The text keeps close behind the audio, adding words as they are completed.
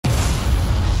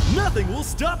Nothing will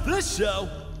stop this show.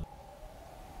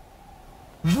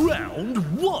 Round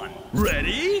 1.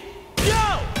 Ready?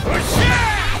 Go!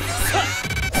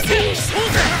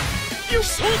 You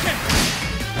shoot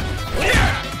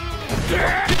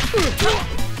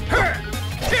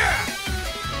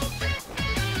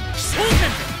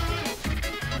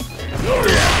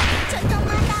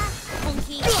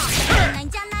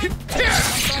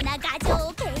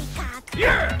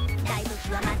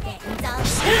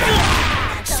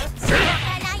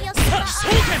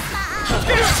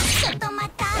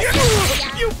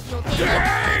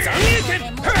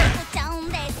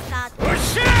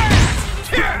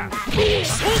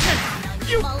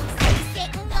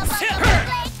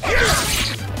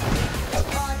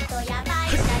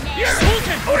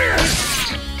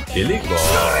Ele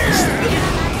gosta.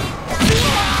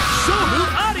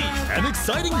 Shun'ei, an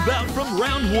exciting bout from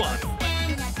round 1.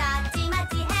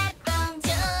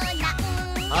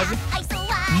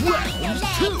 Round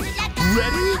 2.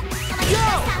 Ready? Go!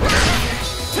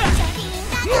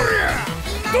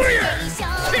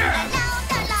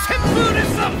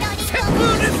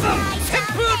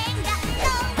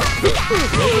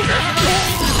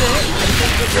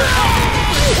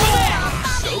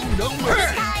 Show no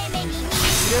mercy.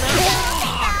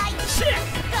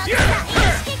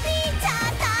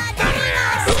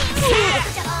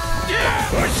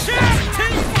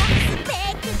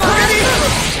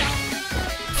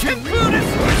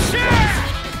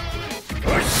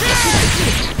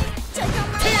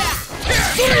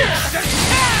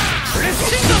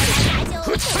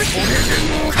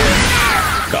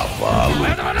 Cavalo.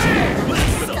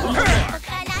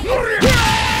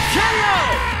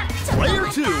 Player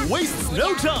 2 wastes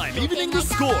no time evening the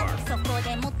score.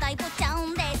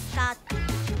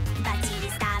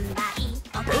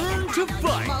 Burn to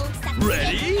fight.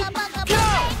 Ready? Go!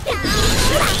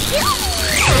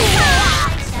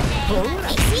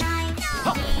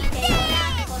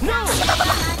 No!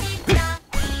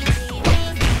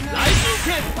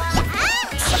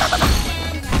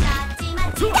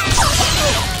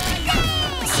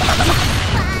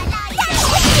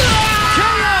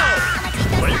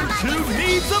 Player 2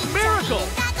 needs a miracle.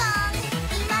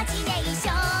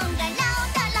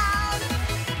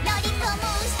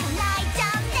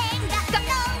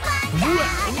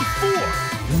 Round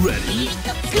 4. Ready?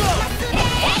 Go!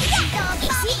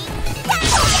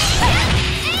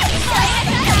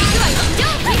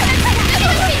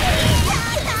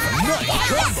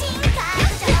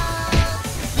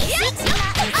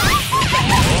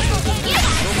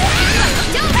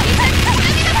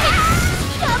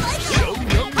 Show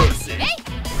no mercy.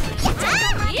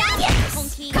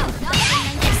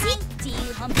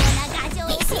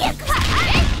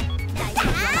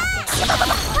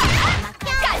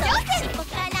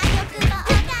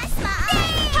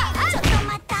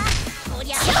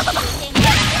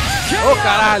 Ô,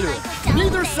 caralho!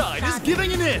 Neither side is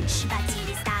giving an inch.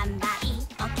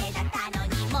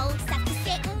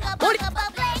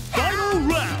 Final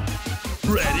round.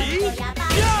 Ready? Go!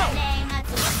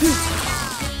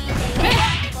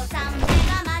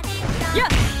 Yeah!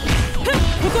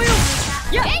 ここよ!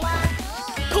 Yeah!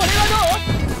 これはど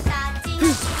う?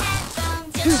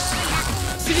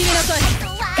 しびれなさい! し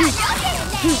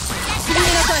びれ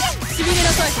なさい! しびれな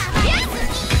さい!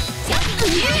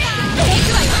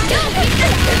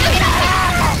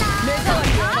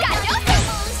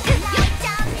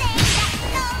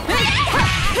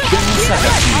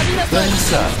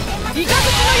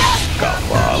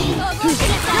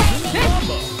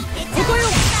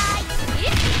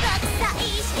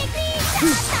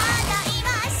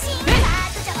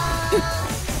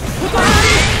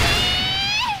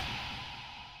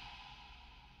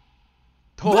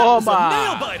 That was a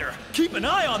nail biter. Keep an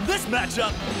eye on this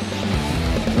matchup.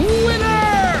 Winner!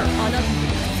 あなたの普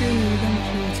通に歪む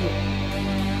表情、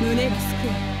胸がすく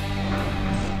わ。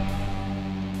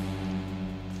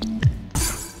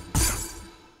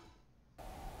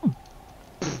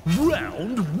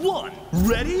Round 1.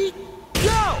 Ready? Go!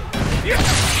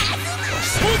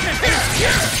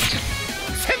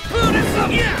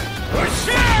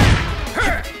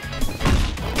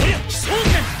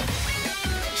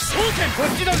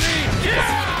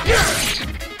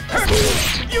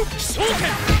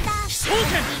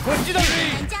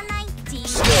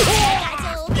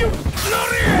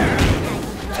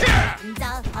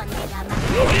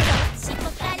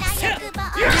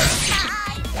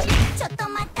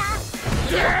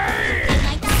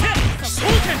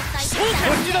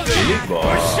 Ele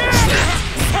gosta.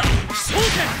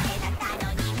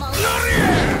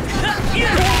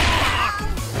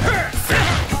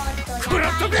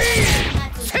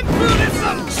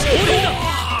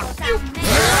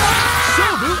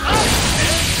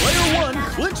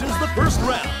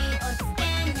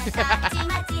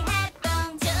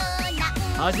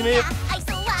 始めよ。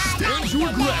 Stand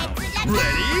your ground.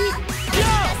 Ready? Go!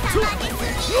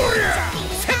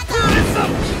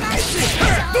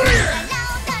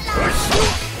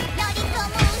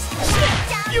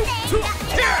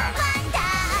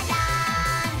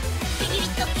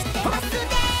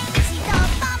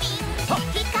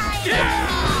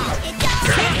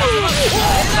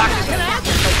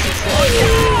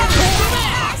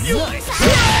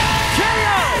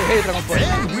 Hey, Dragon Ball.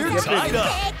 And we're tied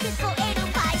up.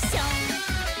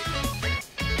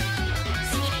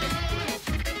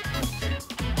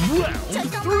 Round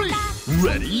 3.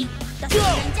 Ready? Go!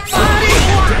 Down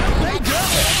they go!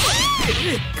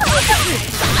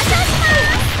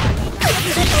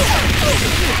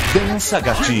 Dança,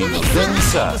 gatinho,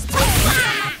 dança.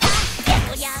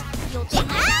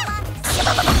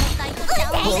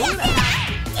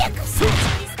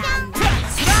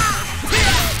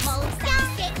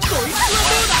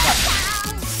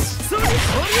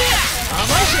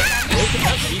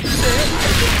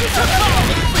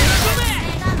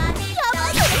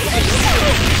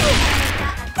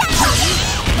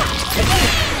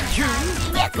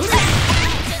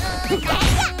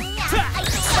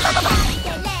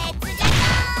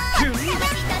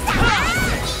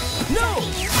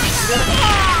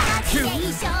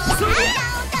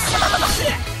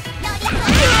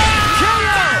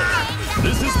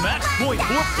 This is match point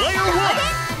for player 1.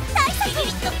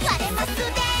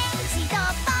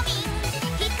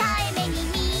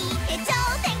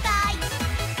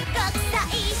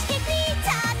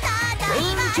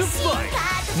 Burn to fight.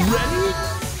 Ready?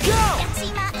 Go!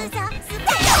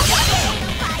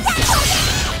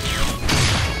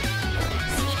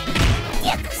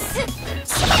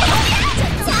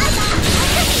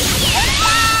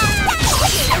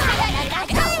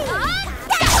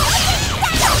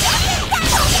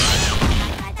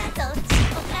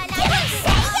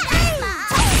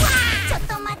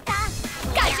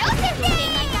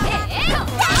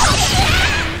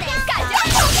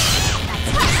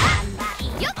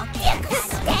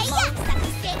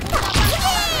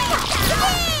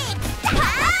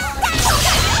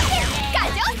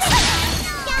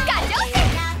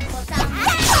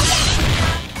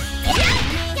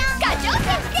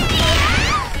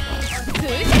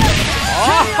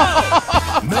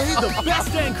 May the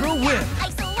best anchor win.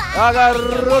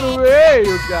 Agarrou no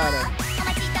meio, cara.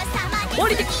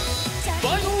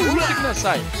 Final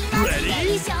round.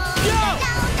 Ready?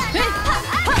 Go!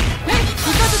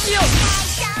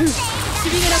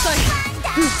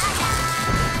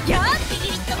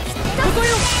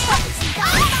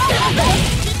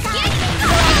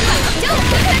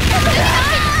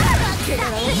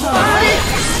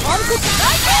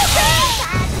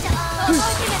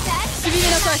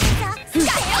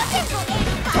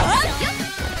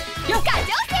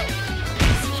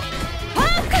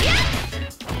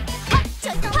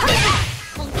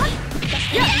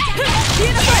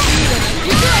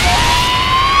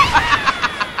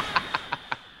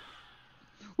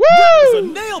 'That was a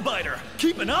nail biter.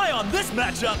 Keep an eye on this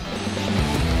matchup.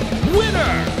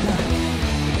 Winner.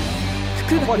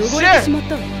 服が汚れてしまっ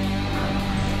たわ。